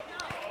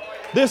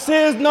This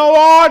is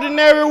no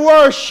ordinary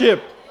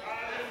worship.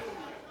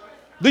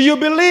 Do you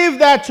believe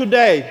that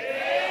today?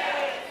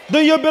 Do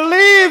you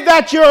believe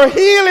that your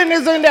healing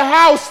is in the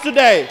house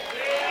today?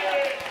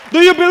 Do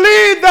you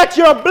believe that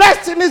your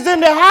blessing is in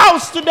the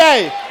house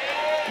today?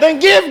 Then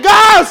give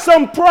God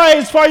some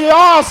praise for your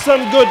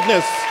awesome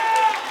goodness.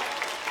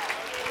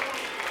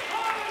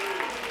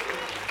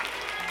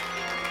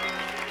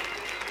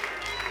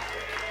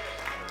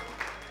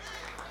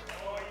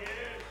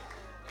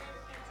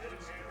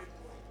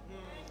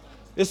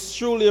 It's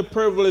truly a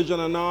privilege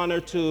and an honor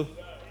to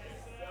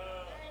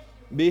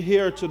be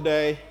here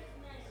today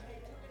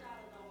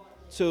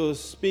to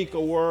speak a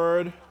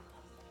word.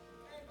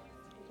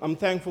 I'm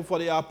thankful for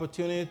the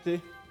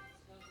opportunity.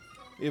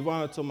 Give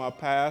honor to my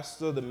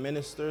pastor, the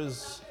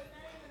ministers,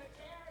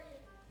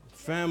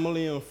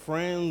 family and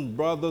friends,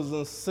 brothers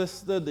and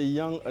sisters, the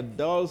young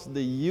adults,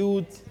 the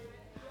youth.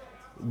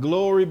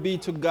 Glory be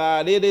to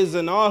God. It is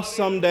an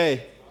awesome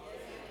day.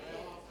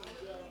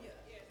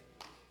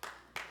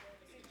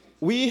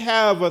 We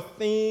have a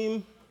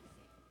theme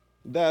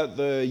that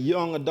the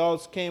young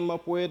adults came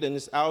up with, and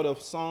it's out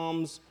of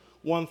Psalms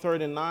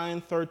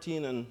 139,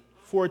 13, and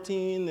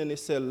 14. And it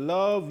said,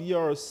 love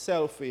your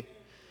selfie,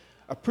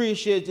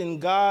 appreciating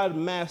God's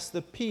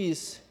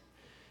masterpiece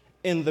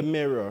in the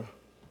mirror.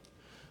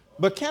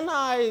 But can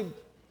I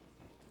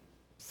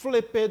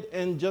flip it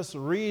and just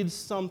read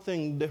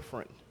something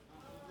different?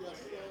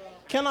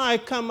 Can I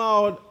come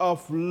out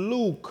of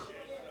Luke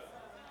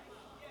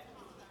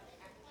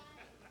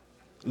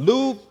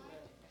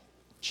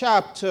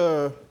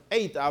chapter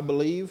 8, I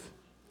believe.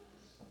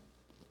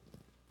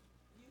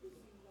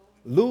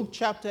 Luke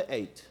chapter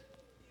 8.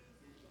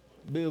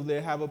 I believe they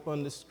have up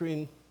on the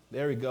screen.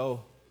 There we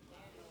go.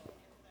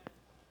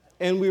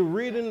 And we're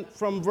reading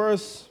from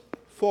verse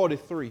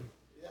 43.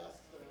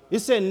 It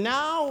said,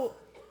 now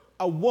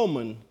a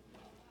woman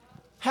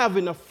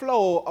having a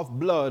flow of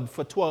blood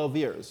for 12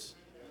 years,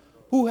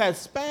 who had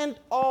spent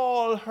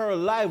all her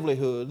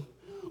livelihood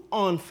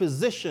on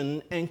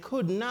physician and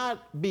could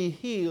not be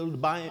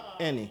healed by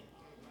any,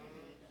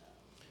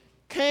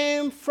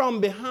 came from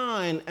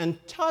behind and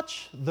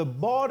touched the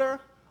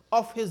border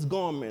of his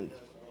garment.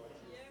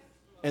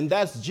 And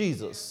that's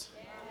Jesus.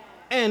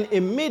 And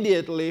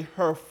immediately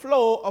her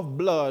flow of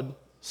blood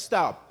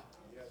stopped.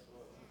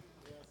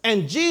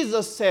 And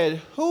Jesus said,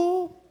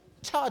 who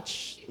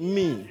touched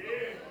me?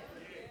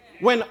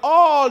 When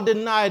all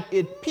denied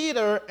it,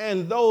 Peter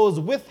and those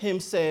with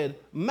him said,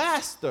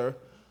 Master,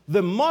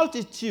 the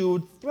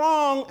multitude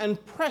throng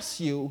and press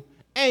you,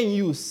 and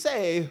you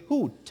say,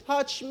 who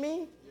touched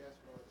me?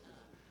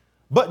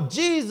 But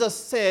Jesus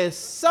says,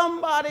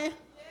 somebody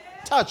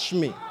touched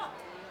me,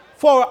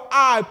 for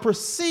I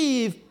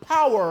perceive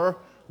power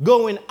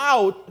going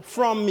out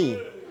from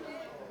me.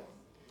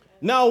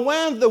 Now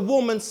when the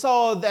woman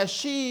saw that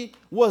she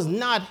was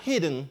not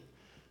hidden,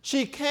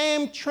 she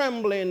came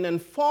trembling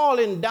and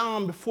falling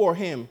down before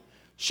him.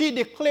 She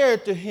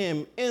declared to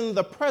him in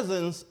the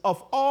presence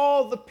of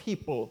all the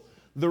people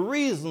the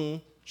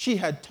reason she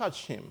had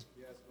touched him.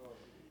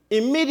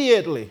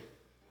 Immediately,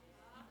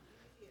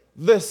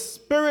 the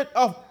spirit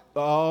of,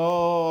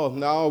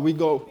 now we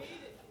go.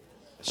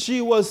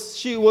 She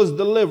was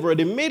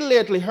delivered.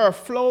 Immediately, her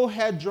flow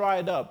had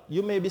dried up.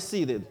 You may be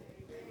seated.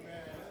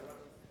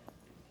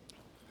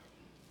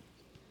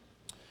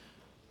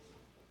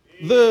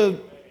 The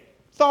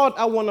thought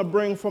I want to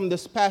bring from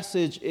this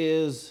passage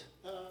is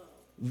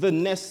the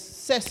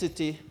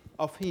necessity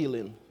of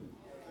healing.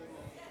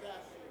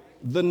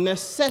 The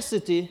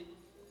necessity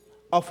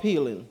of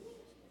healing.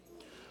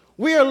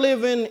 We are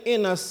living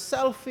in a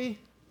selfie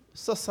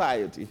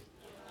society.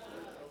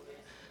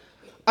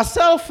 A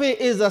selfie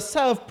is a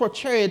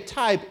self-portrait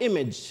type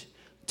image,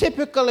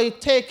 typically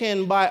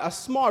taken by a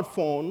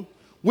smartphone,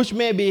 which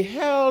may be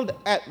held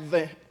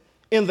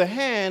in the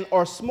hand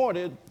or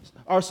supported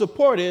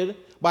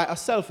by a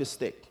selfie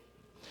stick.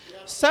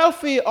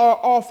 Selfies are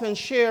often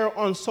shared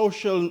on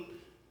social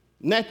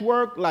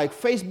networks like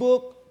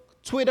Facebook,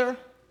 Twitter,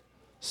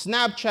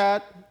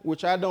 Snapchat,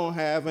 which I don't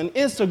have, and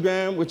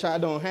Instagram, which I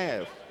don't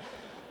have.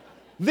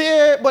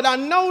 But I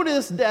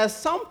noticed that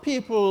some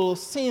people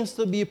seem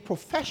to be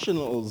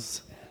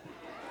professionals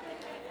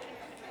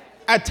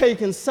at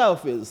taking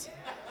selfies.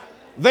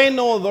 They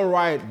know the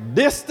right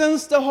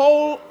distance to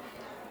hold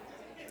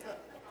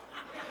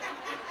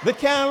the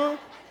camera.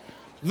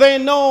 They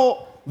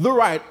know the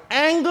right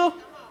angle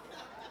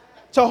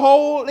to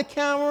hold the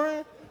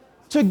camera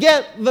to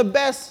get the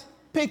best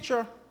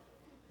picture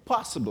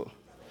possible.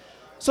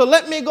 So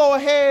let me go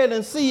ahead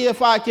and see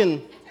if I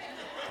can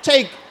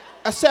take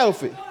a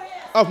selfie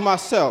of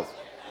myself.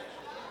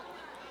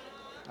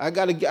 I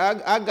gotta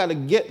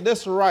get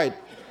this right,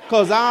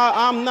 because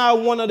I'm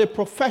not one of the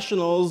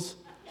professionals.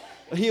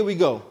 Here we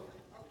go.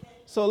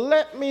 So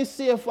let me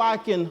see if I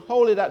can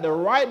hold it at the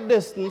right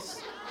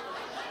distance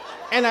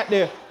and at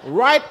the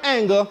right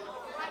angle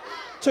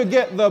to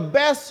get the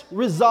best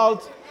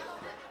result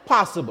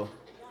possible.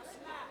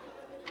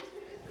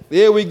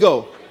 There we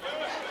go.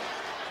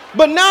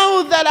 But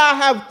now that I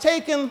have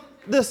taken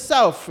this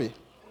selfie,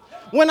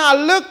 when I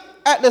look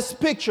at this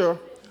picture,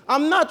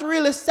 I'm not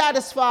really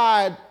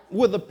satisfied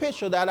with the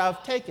picture that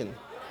I've taken.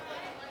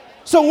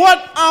 So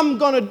what I'm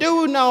going to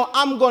do now,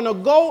 I'm going to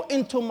go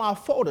into my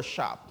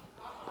Photoshop.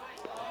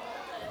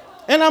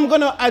 And I'm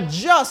going to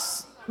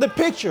adjust the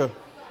picture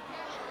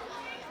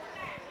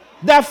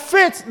that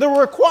fits the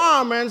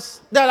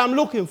requirements that I'm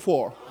looking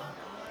for.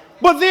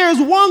 But there's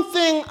one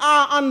thing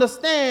I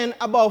understand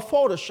about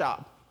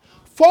Photoshop.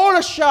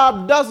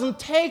 Photoshop doesn't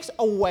take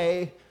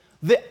away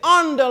the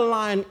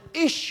underlying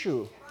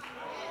issue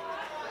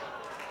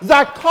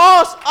that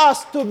caused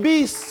us to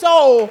be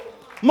so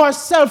much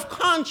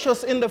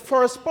self-conscious in the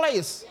first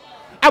place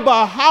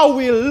about how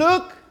we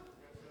look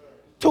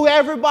to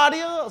everybody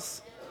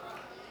else.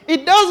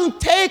 It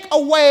doesn't take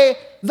away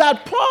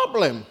that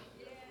problem.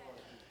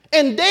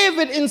 And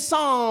David in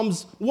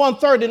Psalms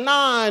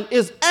 139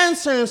 is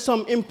answering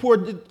some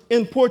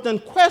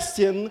important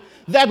question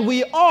that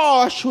we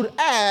all should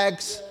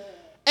ask.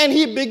 And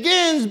he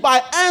begins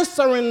by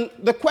answering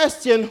the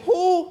question,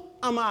 who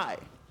am I?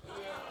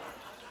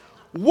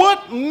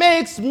 What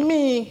makes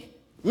me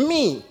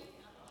me?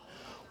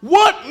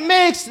 What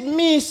makes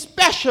me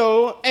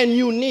special and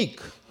unique?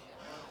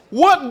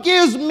 What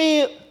gives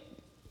me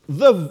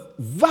the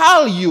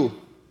value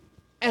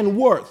and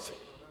worth?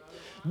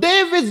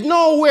 David's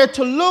nowhere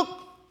to look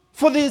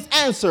for this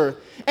answer.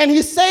 And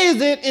he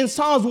says it in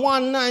Psalms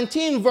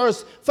 119,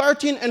 verse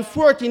 13 and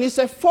 14. He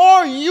said,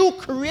 for you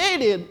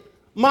created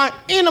my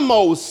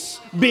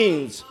innermost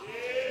beings.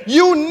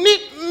 You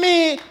knit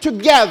me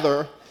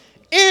together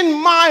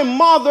in my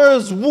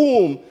mother's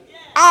womb.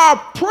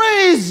 I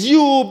praise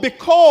you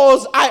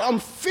because I am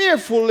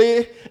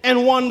fearfully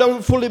and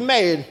wonderfully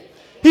made.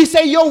 He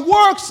said, your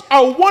works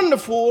are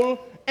wonderful,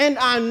 and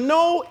I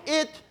know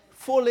it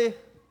fully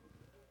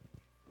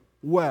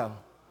well.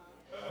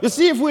 You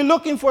see, if we're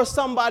looking for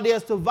somebody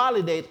else to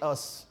validate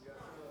us,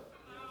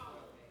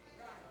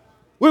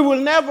 we will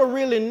never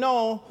really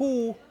know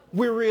who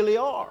we really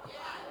are.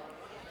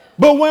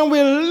 But when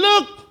we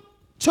look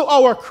to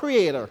our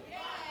Creator,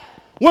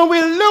 when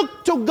we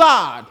look to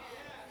God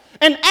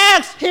and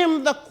ask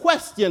Him the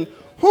question,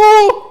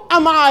 who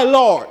am I,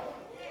 Lord?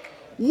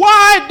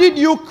 Why did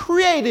you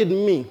create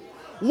me?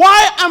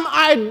 Why am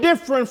I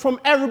different from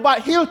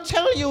everybody? He'll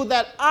tell you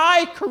that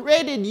I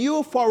created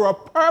you for a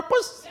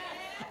purpose.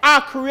 I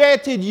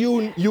created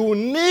you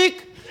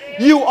unique.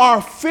 You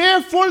are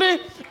fearfully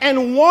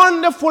and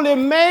wonderfully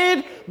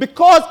made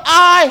because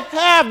I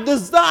have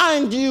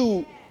designed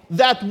you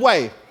that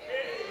way.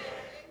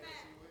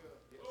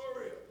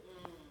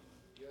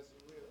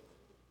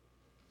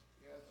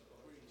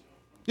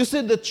 You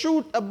see, the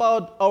truth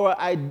about our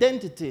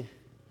identity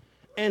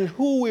and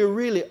who we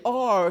really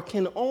are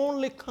can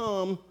only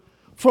come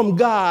from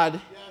God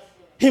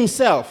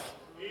Himself.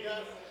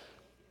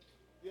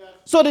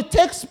 So the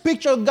text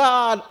pictures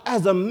God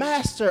as a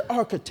master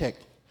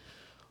architect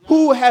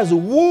who has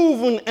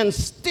woven and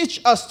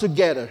stitched us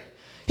together.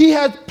 He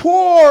has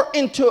poured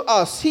into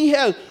us. He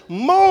has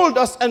molded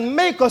us and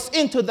made us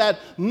into that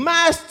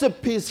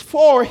masterpiece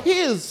for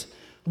His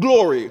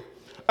glory.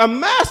 A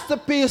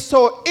masterpiece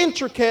so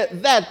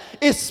intricate that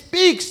it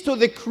speaks to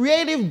the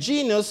creative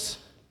genius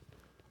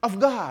of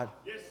God.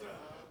 Yes, sir.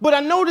 But I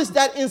noticed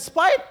that in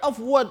spite of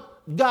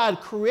what God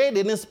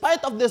created, in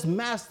spite of this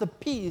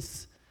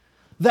masterpiece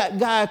that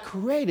God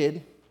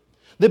created,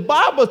 the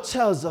Bible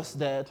tells us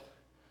that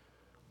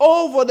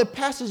over the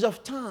passage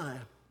of time,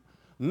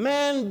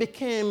 man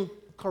became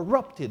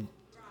corrupted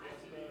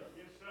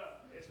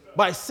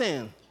by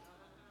sin.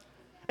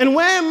 And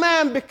when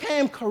man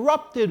became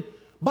corrupted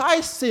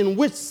by sin,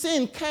 with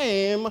sin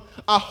came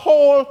a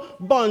whole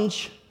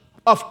bunch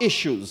of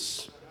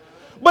issues.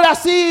 But I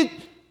see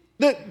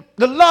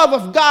the love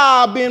of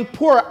God being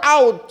poured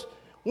out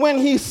when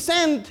He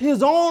sent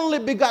His only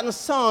begotten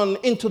Son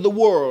into the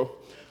world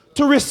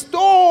to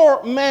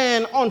restore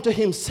man unto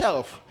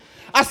Himself.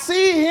 I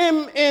see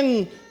Him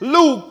in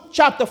Luke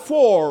chapter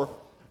 4.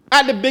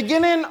 At the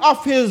beginning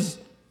of His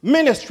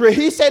ministry,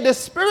 He said, the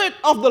Spirit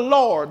of the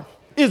Lord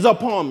is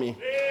upon me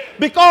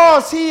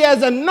because He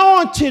has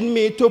anointed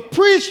me to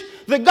preach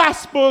the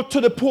gospel to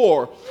the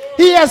poor.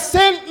 He has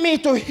sent me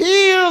to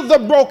heal the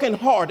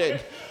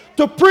brokenhearted,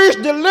 to preach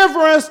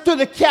deliverance to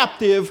the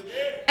captive,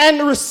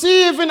 and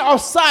receiving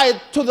of sight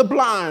to the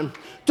blind,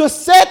 to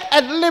set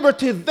at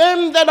liberty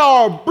them that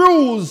are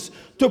bruised,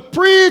 to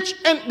preach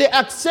in the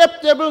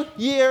acceptable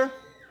year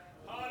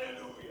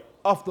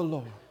of the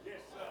Lord.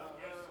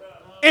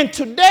 And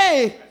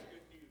today,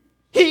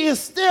 He is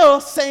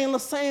still saying the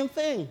same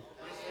thing.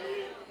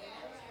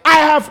 I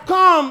have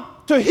come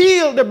to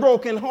heal the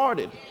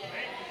brokenhearted.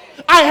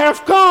 I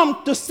have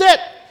come to set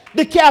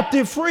the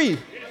captive free.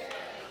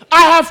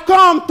 I have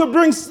come to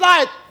bring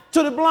sight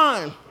to the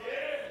blind.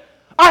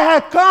 I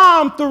have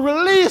come to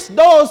release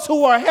those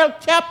who are held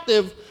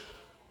captive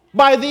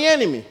by the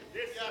enemy.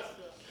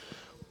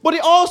 But He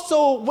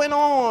also went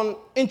on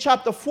in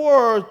chapter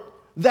 4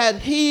 that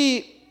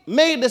He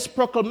made this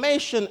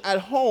proclamation at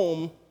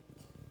home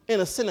in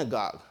a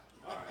synagogue.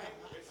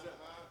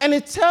 And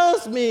it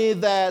tells me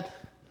that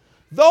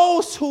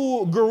those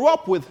who grew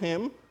up with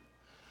Him,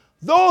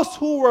 those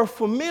who were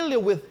familiar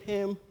with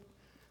him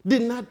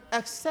did not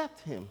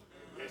accept him.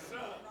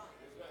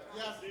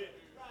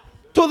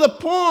 To the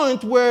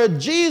point where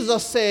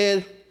Jesus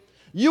said,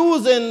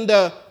 using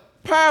the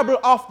parable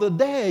of the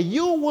day,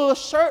 you will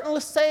certainly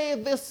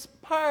say this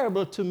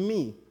parable to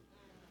me.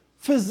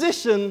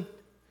 Physician,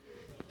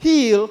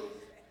 heal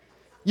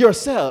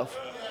yourself.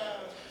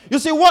 You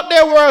see what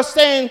they were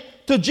saying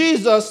to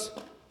Jesus,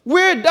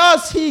 where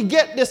does he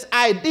get this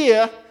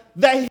idea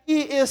that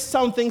he is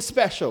something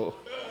special?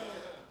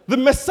 The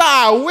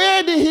Messiah,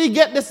 where did he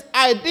get this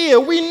idea?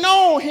 We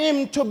know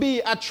him to be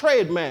a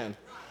tradesman.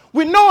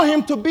 We know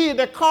him to be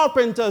the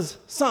carpenter's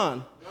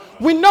son.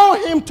 We know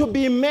him to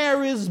be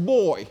Mary's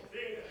boy.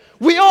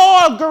 We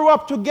all grew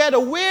up together.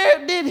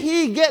 Where did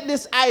he get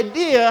this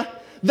idea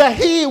that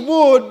he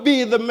would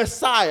be the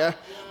Messiah?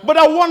 But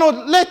I want to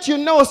let you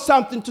know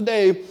something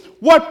today.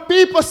 What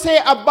people say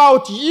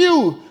about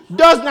you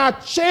does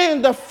not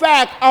change the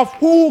fact of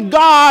who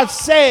God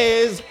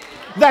says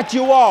that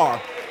you are.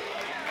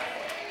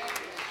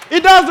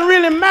 It doesn't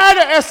really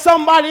matter if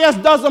somebody else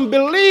doesn't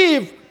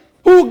believe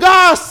who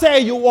God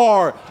says you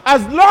are.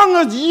 As long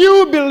as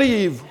you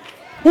believe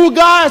who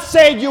God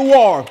said you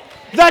are,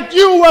 that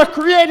you were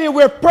created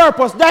with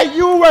purpose, that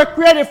you were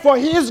created for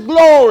his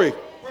glory.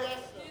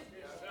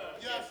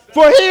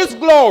 For his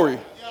glory.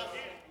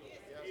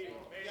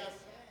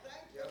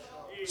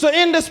 So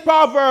in this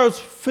Proverbs,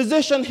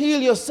 physician, heal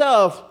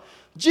yourself,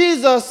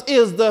 Jesus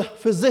is the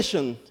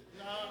physician.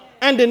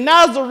 And the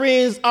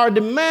Nazarenes are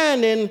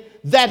demanding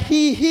that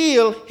he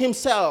heal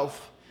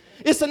himself.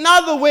 It's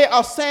another way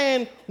of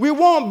saying we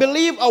won't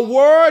believe a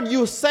word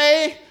you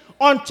say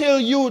until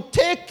you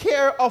take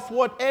care of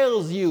what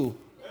ails you.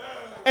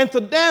 And to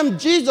them,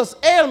 Jesus'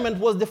 ailment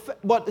was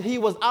but he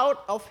was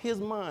out of his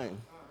mind.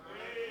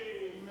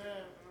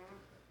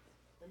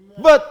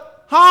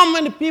 But how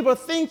many people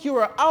think you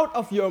are out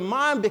of your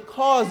mind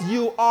because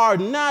you are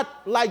not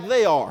like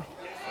they are?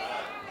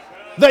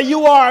 That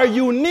you are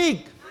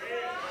unique.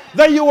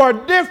 That you are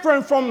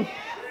different from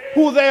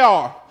who they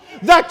are.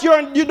 That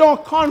you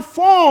don't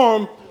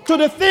conform to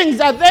the things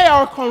that they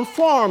are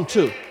conformed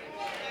to.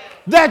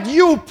 That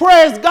you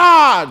praise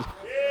God.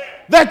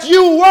 That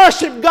you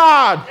worship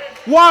God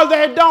while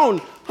they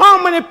don't.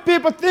 How many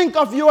people think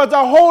of you as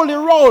a holy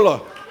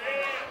roller?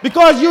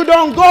 Because you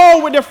don't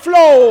go with the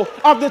flow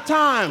of the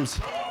times.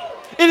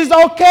 It is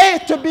okay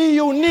to be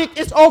unique.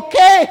 It's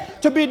okay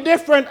to be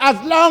different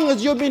as long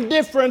as you've been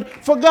different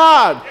for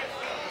God.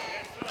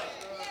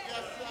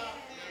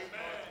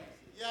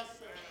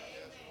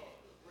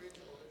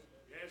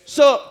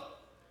 So,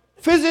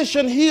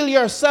 physician, heal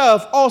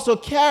yourself also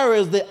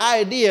carries the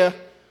idea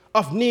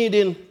of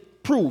needing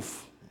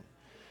proof.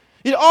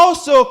 It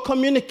also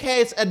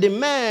communicates a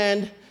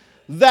demand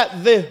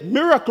that the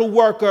miracle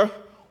worker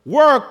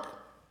work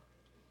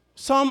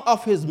some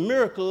of his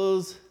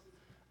miracles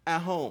at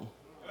home.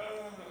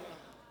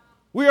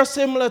 We are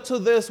similar to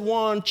this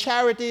one,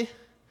 charity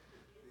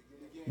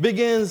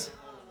begins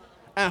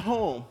at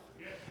home.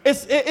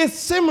 It's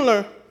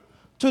similar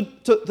to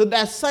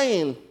that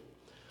saying.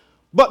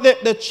 But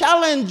the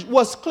challenge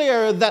was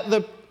clear that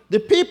the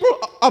people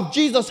of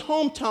Jesus'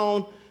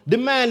 hometown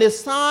demanded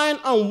signs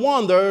and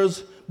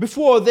wonders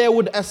before they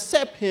would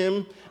accept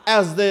him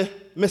as the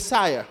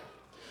Messiah.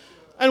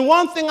 And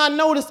one thing I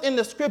noticed in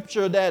the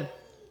scripture that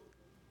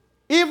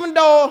even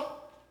though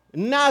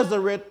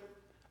Nazareth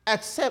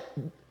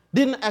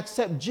didn't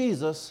accept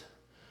Jesus,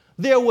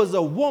 there was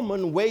a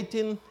woman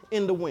waiting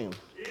in the wings.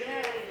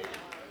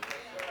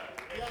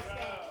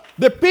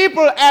 The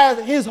people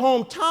at his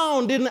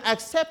hometown didn't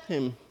accept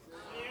him.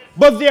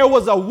 But there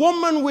was a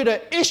woman with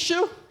an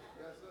issue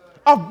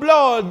of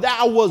blood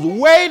that was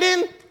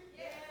waiting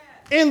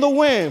in the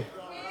wind.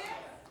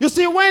 You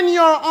see, when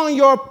you're on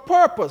your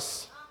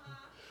purpose,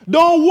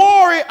 don't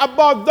worry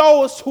about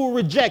those who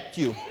reject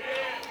you.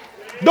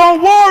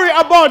 Don't worry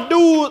about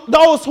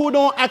those who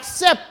don't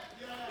accept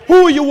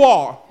who you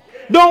are.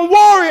 Don't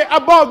worry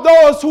about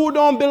those who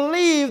don't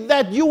believe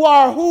that you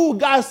are who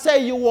God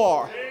say you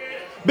are.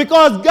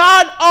 Because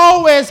God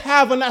always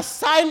have an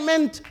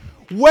assignment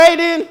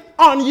waiting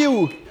on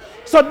you.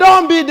 So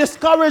don't be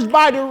discouraged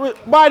by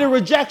the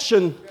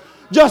rejection.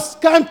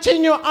 Just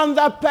continue on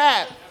that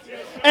path.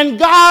 And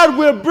God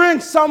will bring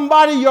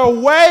somebody your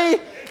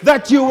way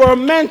that you were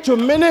meant to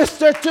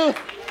minister to.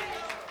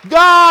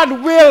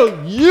 God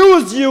will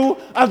use you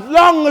as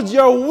long as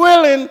you're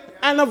willing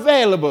and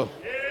available.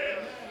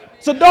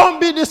 So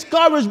don't be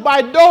discouraged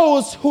by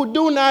those who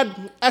do not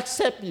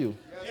accept you.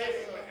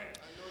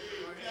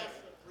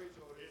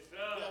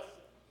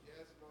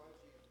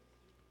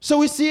 So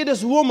we see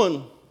this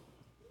woman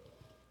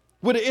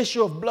with the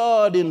issue of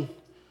blood in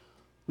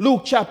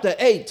Luke chapter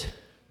 8,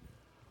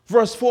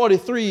 verse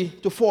 43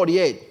 to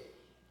 48.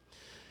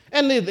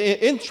 And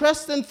the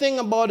interesting thing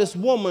about this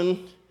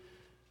woman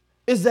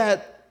is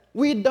that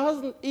we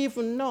doesn't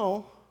even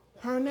know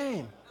her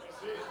name.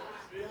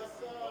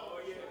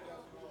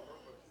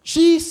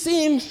 She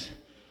seems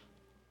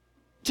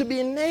to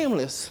be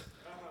nameless.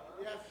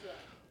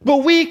 But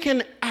we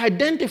can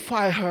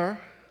identify her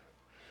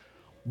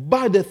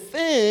by the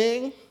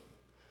thing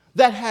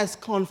that has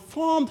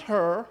conformed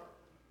her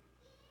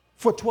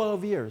for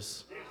 12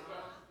 years.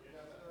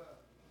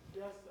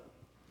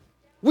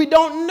 We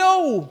don't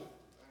know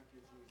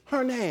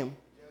her name.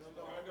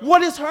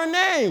 What is her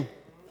name?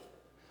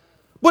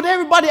 But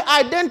everybody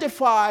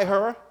identify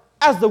her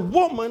as the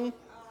woman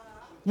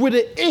with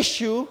the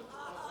issue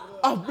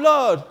of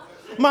blood.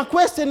 My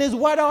question is,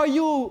 what are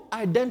you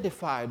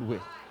identified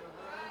with?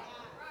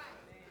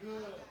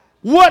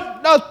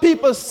 What does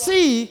people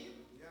see,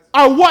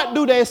 or what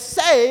do they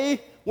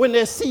say when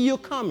they see you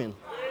coming?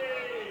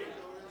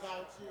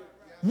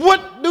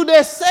 What do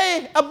they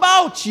say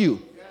about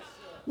you?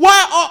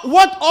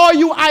 What are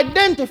you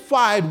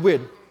identified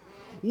with?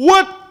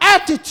 What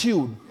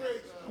attitude?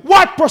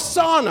 What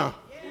persona?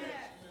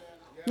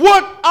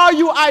 What are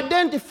you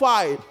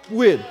identified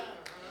with?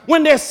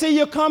 When they see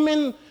you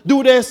coming,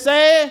 do they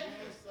say,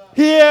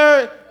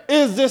 here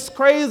is this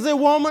crazy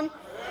woman?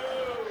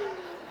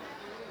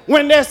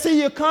 When they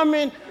see you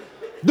coming,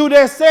 do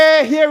they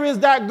say, here is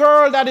that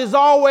girl that is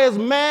always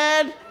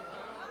mad?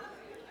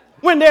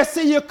 When they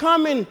see you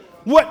coming,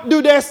 what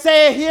do they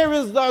say? Here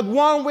is the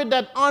one with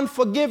that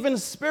unforgiving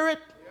spirit.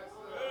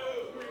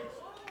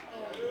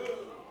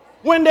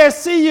 When they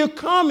see you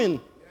coming,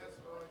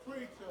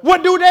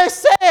 what do they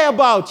say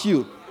about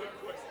you?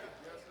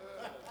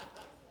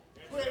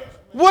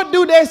 What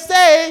do they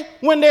say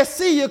when they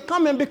see you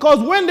coming? Because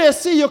when they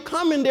see you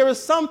coming, there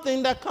is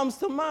something that comes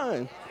to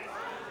mind.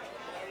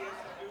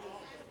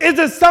 Is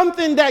it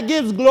something that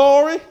gives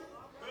glory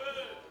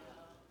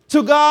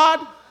to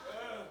God?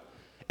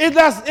 Is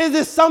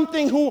it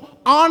something who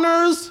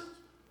honors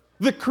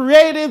the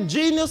creative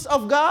genius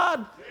of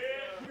God?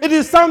 It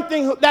is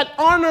something that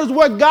honors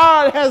what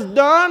God has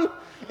done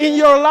in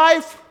your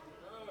life?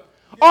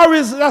 Or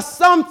is that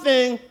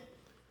something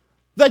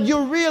that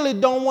you really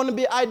don't want to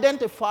be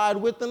identified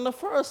with in the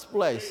first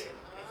place?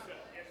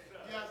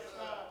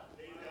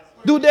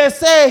 Do they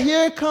say,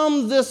 here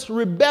comes this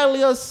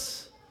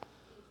rebellious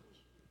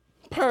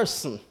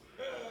person?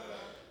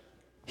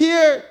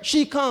 Here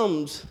she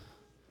comes,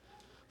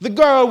 the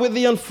girl with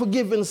the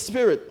unforgiving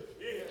spirit.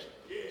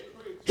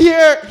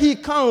 Here he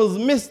comes,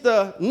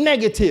 Mr.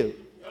 Negative.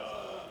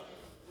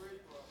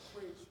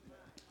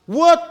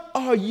 What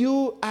are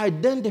you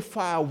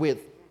identified with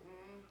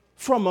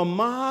from a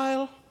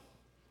mile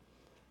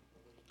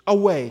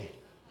away?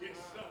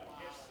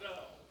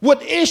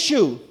 What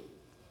issue?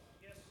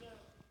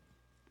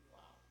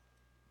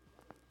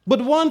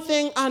 But one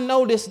thing I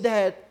noticed,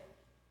 that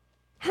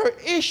her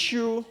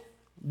issue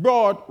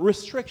brought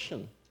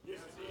restriction.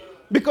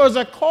 Because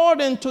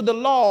according to the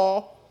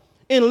law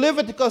in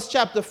Leviticus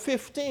chapter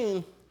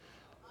 15,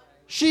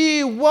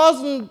 she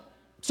wasn't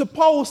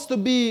supposed to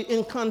be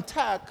in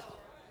contact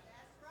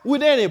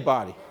with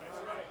anybody.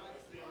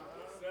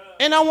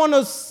 And I want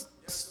to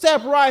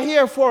step right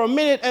here for a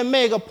minute and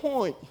make a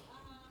point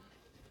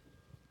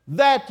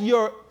that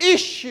your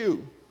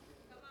issue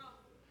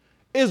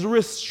is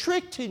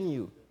restricting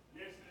you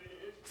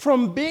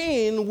from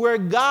being where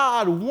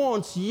God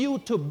wants you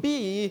to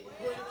be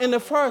in the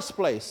first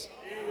place.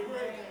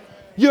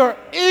 Your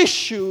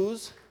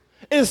issues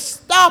is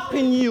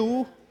stopping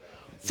you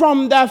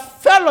from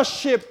that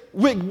fellowship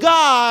with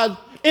God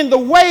in the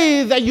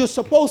way that you're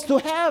supposed to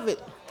have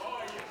it.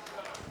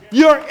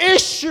 Your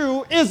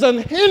issue is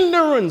a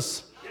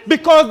hindrance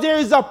because there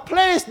is a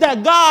place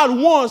that God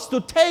wants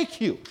to take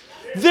you.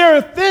 There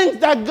are things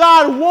that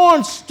God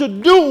wants to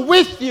do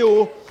with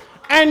you,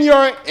 and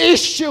your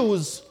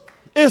issues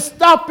is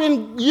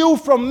stopping you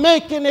from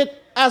making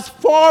it as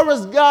far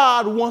as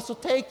God wants to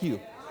take you.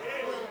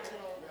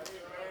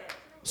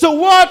 So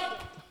what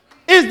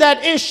is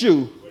that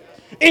issue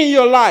in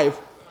your life?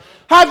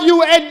 Have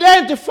you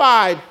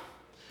identified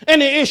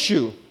any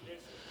issue?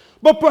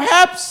 But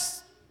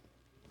perhaps,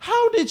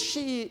 how did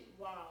she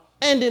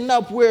end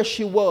up where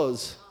she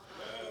was?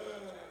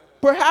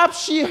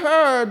 Perhaps she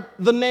heard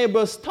the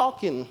neighbors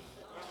talking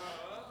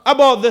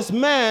about this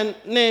man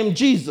named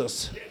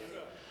Jesus.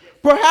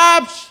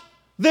 Perhaps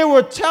they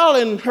were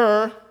telling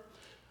her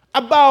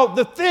about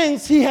the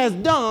things he has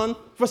done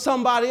for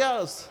somebody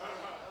else.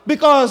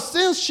 Because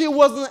since she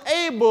wasn't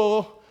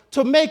able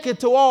to make it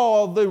to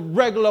all the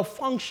regular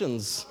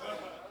functions,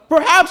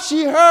 perhaps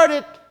she heard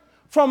it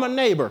from a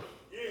neighbor.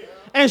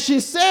 And she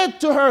said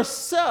to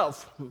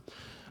herself,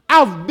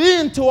 I've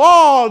been to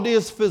all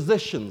these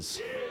physicians.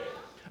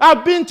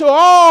 I've been to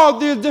all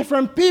these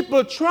different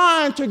people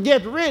trying to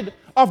get rid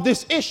of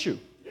this issue.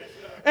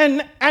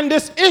 And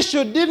this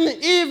issue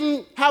didn't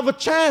even have a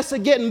chance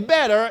of getting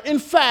better. In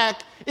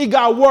fact, it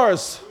got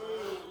worse.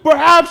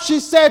 Perhaps she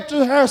said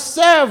to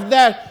herself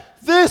that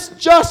this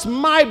just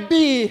might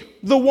be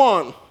the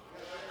one.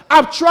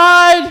 I've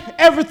tried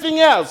everything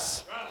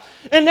else,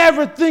 and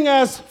everything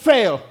has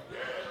failed.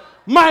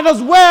 Might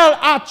as well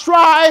I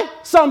try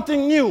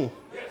something new.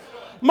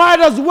 Might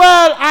as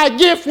well I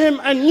give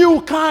him a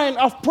new kind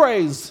of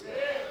praise.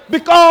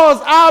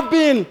 Because I've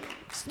been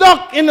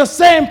stuck in the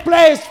same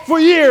place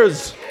for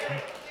years.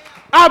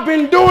 I've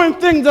been doing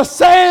things the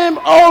same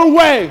old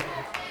way.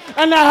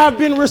 and I have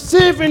been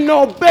receiving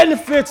no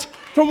benefits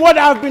from what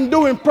I've been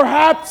doing.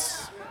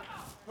 Perhaps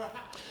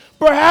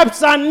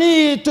I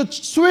need to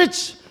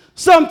switch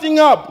something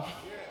up.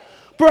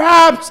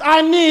 Perhaps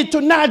I need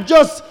to not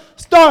just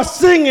start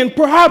singing.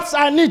 Perhaps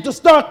I need to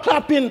start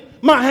clapping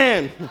my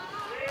hand.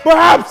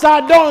 Perhaps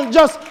I don't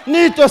just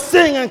need to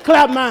sing and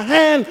clap my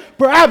hand.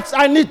 Perhaps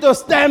I need to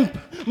stamp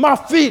my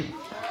feet.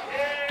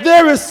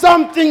 There is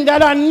something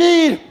that I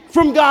need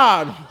from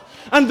God.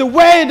 And the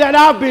way that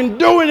I've been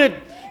doing it,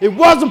 it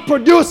wasn't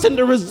producing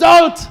the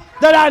result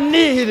that I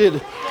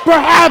needed.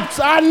 Perhaps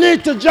I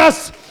need to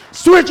just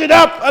switch it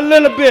up a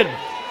little bit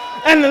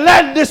and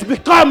let this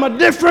become a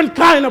different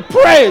kind of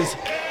praise,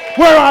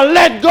 where I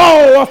let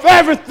go of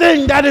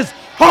everything that is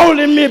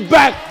holding me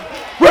back,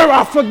 where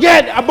I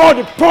forget about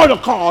the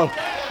protocol,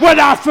 where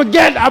I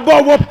forget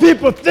about what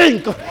people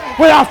think,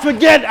 where I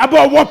forget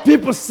about what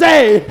people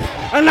say,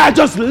 and I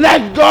just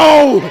let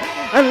go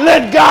and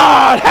let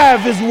God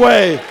have his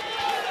way.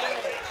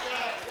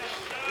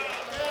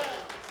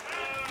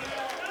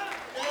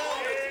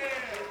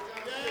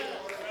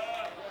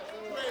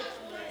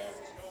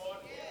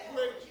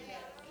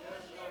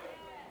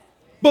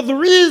 But the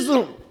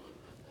reason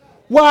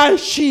why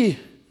she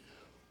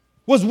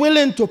was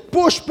willing to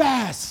push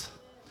past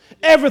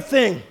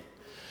everything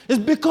is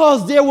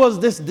because there was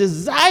this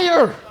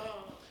desire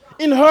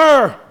in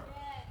her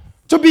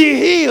to be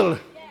healed.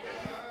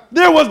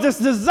 There was this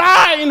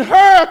desire in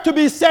her to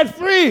be set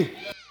free.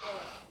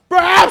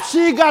 Perhaps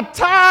she got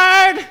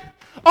tired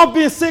of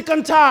being sick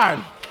and tired.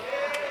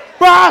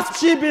 Perhaps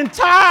she'd been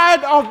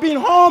tired of being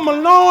home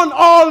alone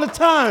all the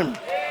time.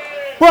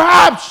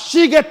 Perhaps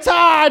she got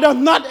tired of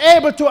not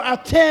able to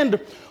attend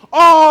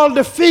all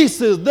the feasts,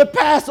 the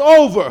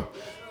Passover.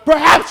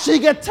 Perhaps she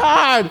got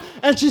tired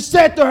and she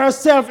said to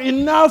herself,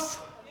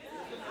 enough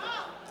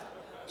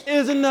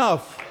is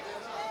enough.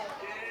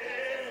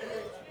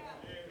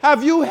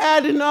 Have you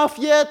had enough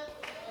yet?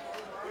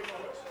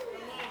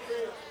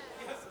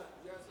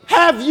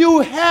 Have you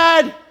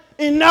had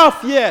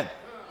enough yet?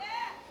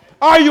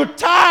 Are you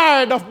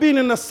tired of being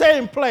in the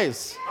same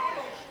place?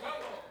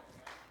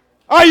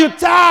 Are you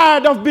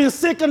tired of being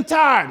sick and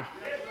tired?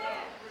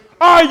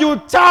 Are you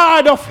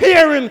tired of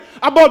hearing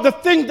about the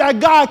things that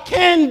God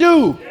can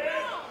do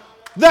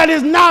that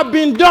is not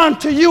being done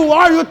to you?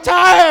 Are you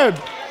tired?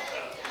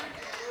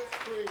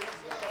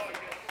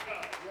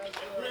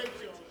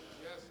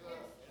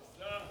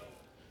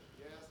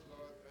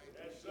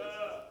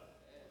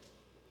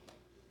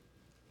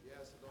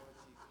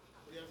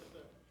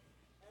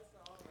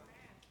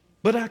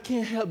 But I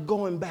can't help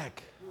going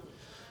back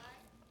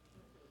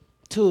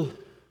to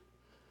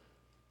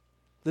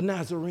the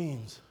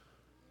Nazarenes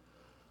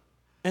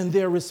and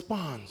their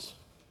response,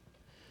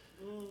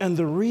 and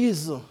the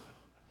reason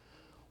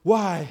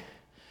why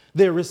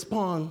they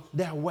respond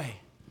that way,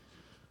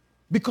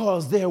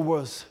 because they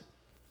was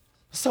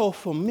so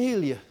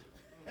familiar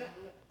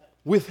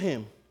with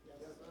him.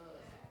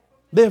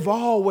 They've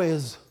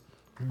always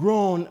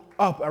grown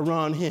up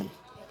around him.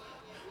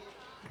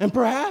 And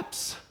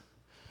perhaps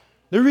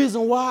the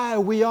reason why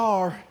we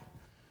are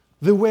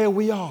the way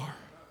we are,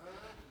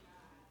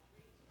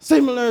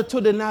 similar to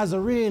the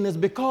Nazarene, is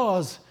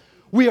because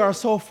we are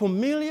so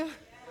familiar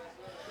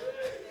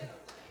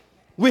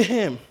with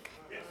him.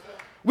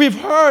 We've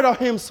heard of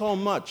him so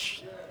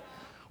much.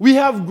 We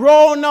have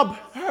grown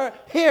up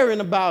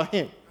hearing about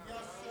him.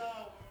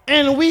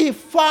 And we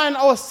find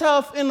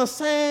ourselves in the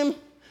same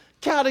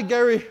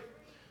category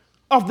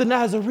of the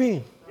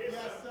Nazarene.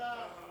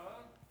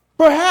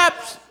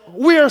 Perhaps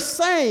we are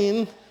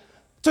saying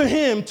to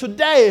him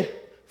today,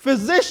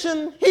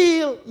 physician,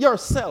 heal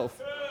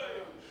yourself.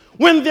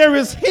 When there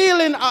is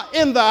healing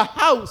in the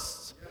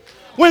house,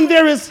 when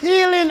there is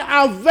healing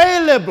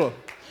available,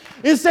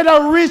 instead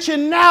of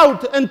reaching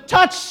out and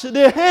touch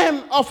the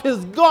hem of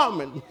his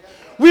garment,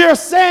 we are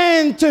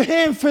saying to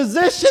him,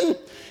 physician,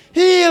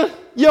 heal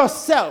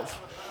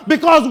yourself.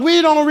 Because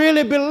we don't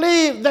really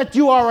believe that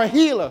you are a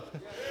healer.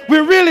 We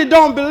really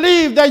don't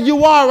believe that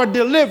you are a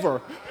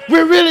deliverer. We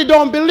really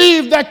don't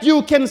believe that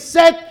you can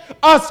set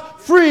us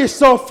free.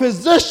 So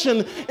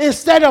physician,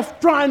 instead of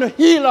trying to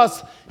heal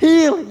us,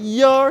 heal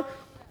your.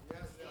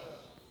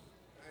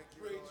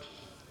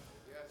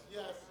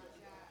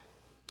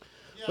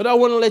 But I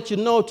want to let you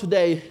know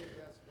today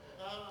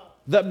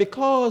that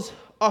because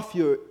of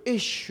your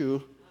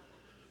issue,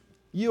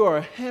 you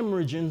are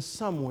hemorrhaging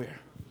somewhere.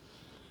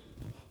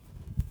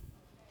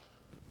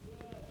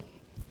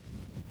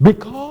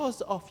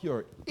 Because of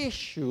your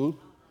issue,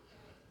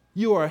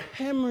 you are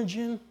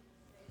hemorrhaging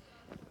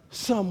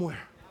somewhere.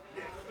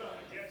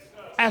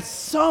 At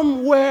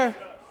somewhere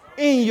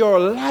in your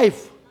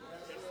life,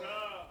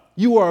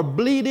 you are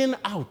bleeding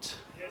out.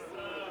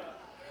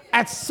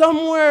 At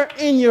somewhere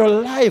in your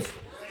life,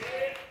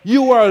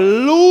 you are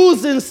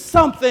losing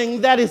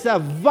something that is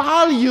of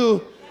value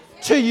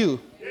to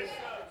you.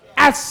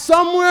 At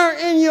somewhere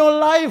in your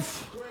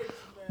life,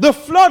 the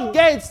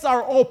floodgates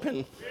are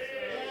open.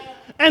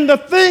 And the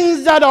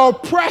things that are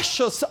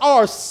precious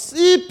are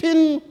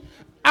seeping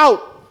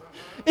out.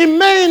 It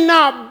may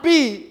not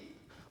be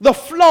the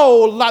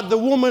flow that the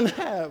woman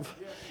have.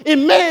 It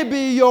may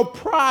be your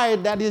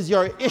pride that is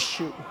your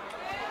issue.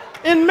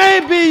 It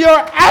may be your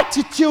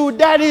attitude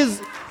that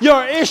is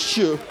your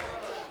issue.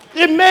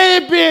 It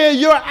may be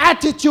your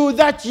attitude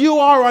that you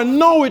are a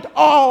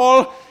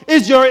know-it-all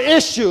is your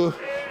issue.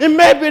 It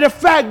may be the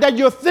fact that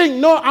you think,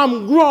 no,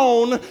 I'm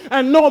grown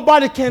and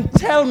nobody can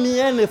tell me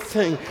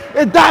anything.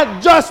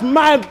 That just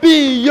might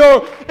be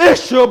your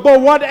issue,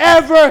 but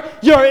whatever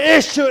your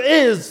issue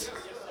is,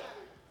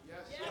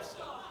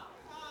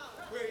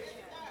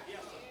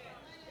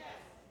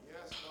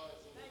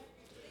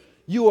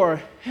 you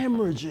are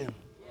hemorrhaging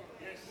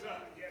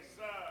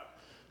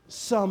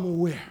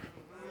somewhere.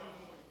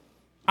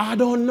 I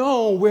don't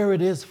know where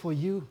it is for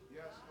you.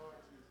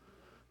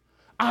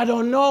 I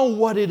don't know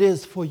what it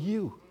is for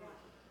you.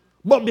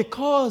 But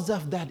because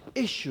of that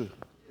issue,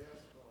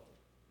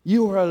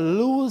 you are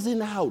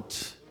losing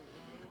out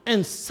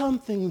in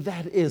something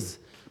that is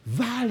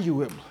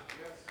valuable.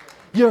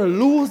 You're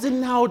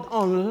losing out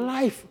on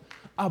life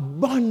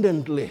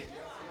abundantly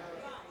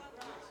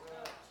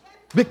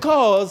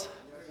because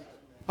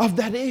of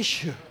that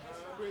issue.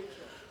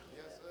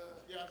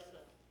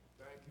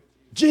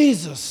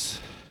 Jesus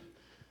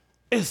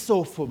is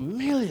so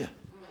familiar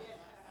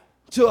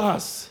to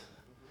us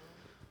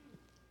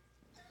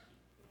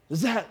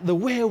that the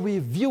way we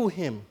view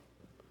him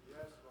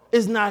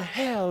is not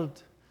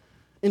held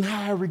in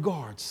high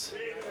regards.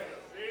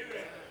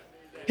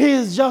 He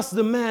is just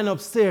the man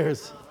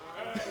upstairs.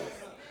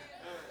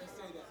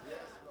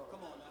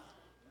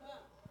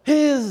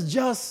 He is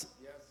just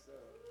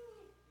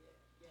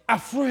a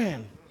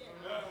friend.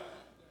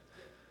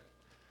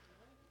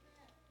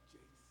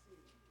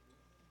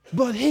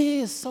 But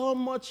he is so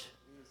much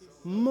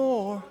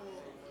more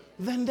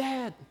than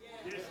that.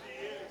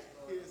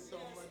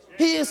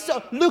 He is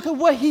so, look at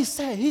what he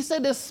said. He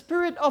said, the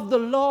Spirit of the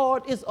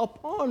Lord is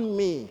upon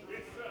me.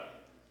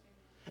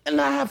 And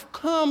I have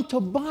come to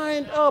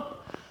bind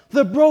up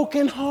the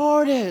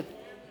brokenhearted,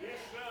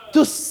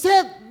 to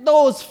set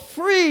those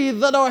free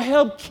that are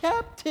held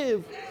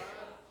captive.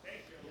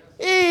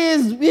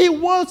 He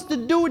wants to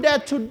do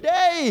that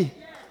today.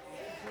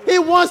 He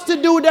wants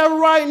to do that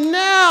right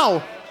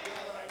now.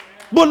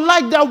 But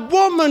like that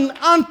woman,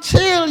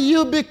 until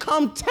you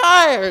become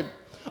tired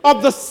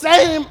of the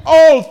same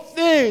old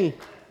thing,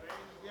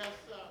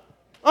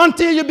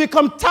 until you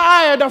become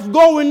tired of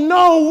going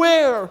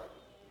nowhere,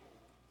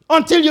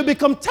 until you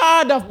become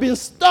tired of being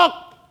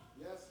stuck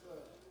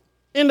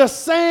in the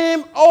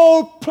same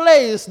old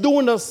place,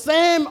 doing the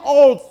same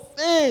old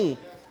thing.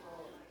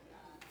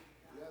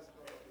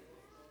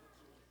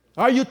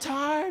 Are you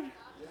tired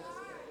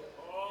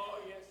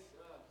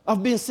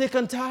of being sick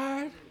and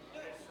tired?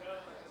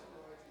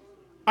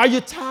 Are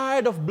you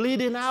tired of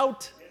bleeding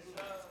out?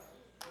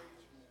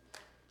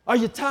 Are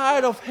you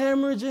tired of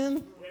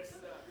hemorrhaging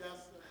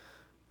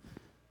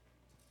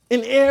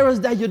in areas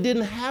that you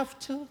didn't have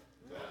to?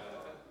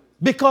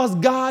 Because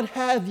God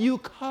had you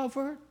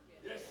covered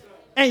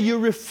and you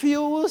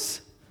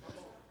refuse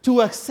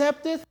to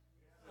accept it?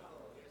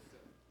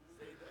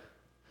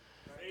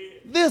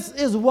 This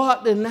is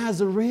what the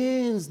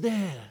Nazarenes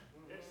did.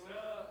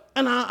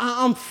 And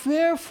I'm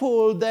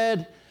fearful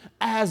that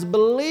as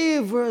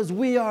believers,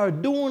 we are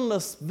doing the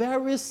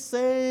very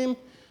same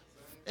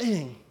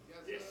thing.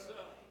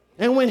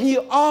 And when he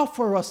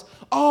offers us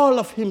all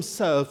of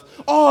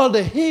himself, all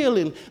the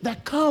healing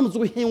that comes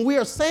with him, we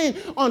are saying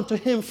unto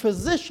him,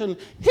 physician,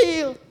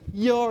 heal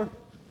yourself.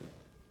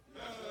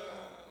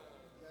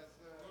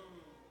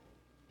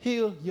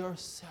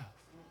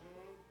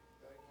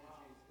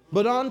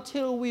 But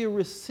until we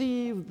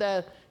receive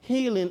that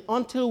healing,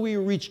 until we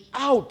reach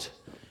out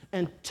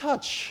and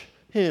touch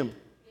him,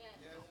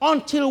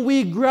 until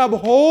we grab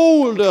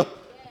hold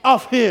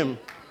of him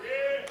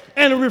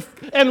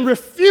and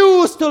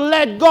refuse to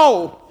let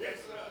go,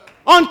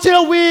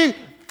 until we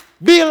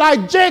be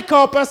like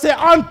Jacob and say,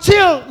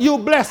 until you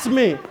bless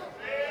me,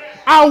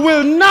 I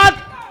will not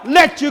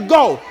let you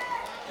go.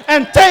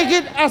 And take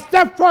it a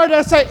step further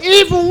and say,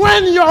 even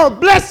when you're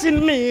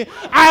blessing me,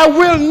 I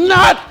will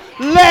not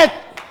let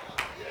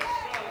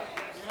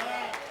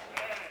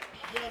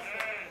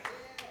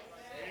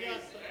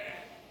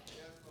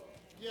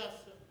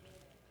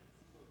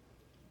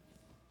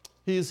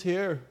He's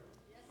here.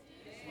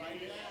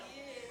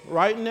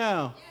 Right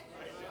now.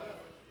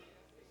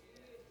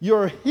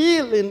 Your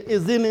healing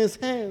is in his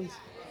hands.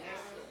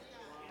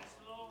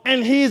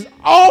 And he's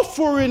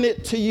offering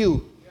it to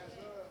you.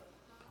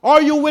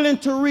 Are you willing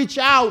to reach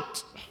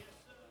out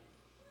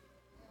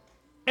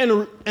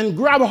and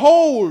grab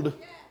hold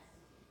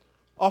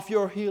of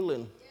your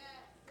healing?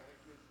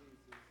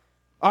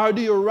 Or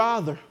do you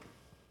rather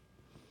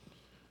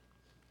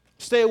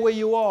stay where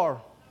you are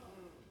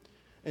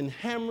and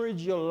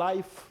hemorrhage your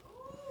life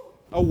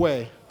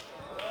away?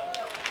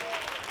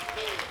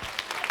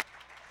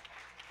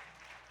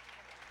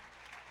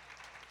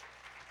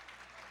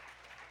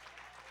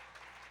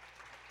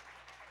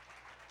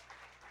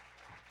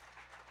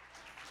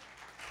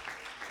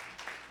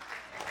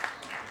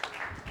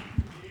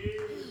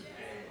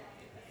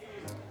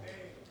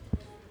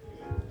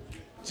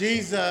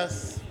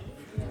 Jesus,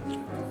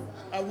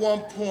 at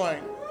one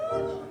point,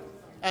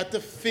 at the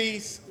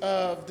feast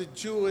of the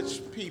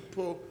Jewish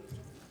people,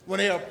 when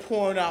they are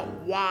pouring out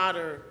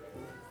water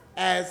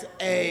as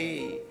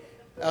a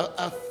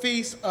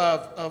feast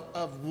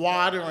of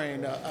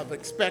watering, of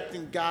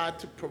expecting God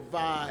to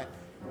provide,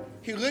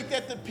 he looked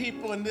at the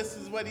people and this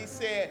is what he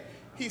said.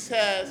 He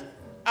says,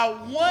 I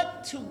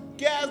want to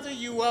gather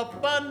you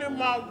up under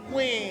my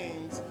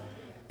wings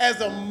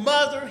as a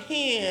mother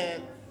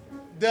hen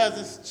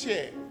does its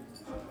chick,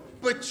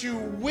 but you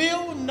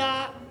will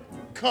not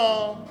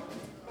come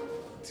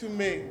to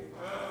me.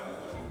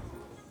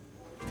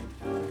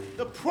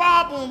 The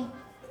problem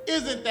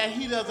isn't that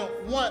he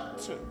doesn't want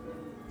to.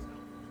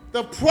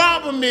 The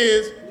problem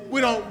is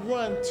we don't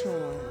run to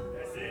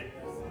him.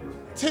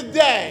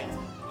 Today,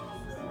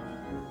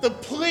 the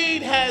plea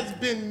has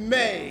been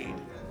made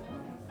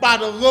by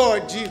the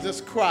Lord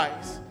Jesus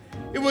Christ.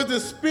 It was the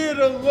Spirit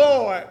of the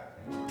Lord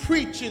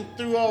preaching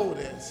through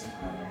Otis.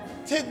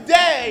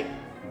 Today,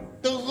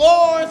 the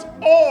Lord's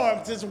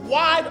arms is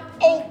wide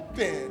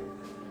open,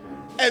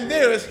 and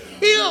there is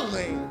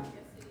healing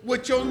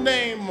with your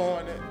name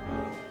on it.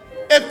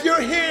 If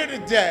you're here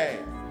today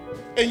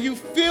and you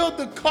feel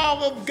the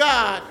call of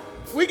God,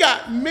 we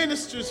got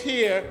ministers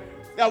here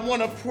that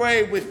want to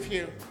pray with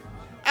you.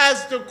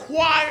 As the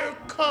choir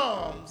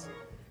comes,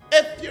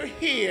 if you're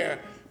here,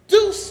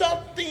 do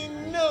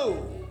something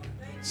new.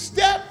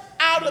 Step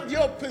out of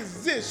your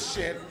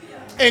position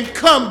and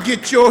come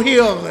get your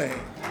healing.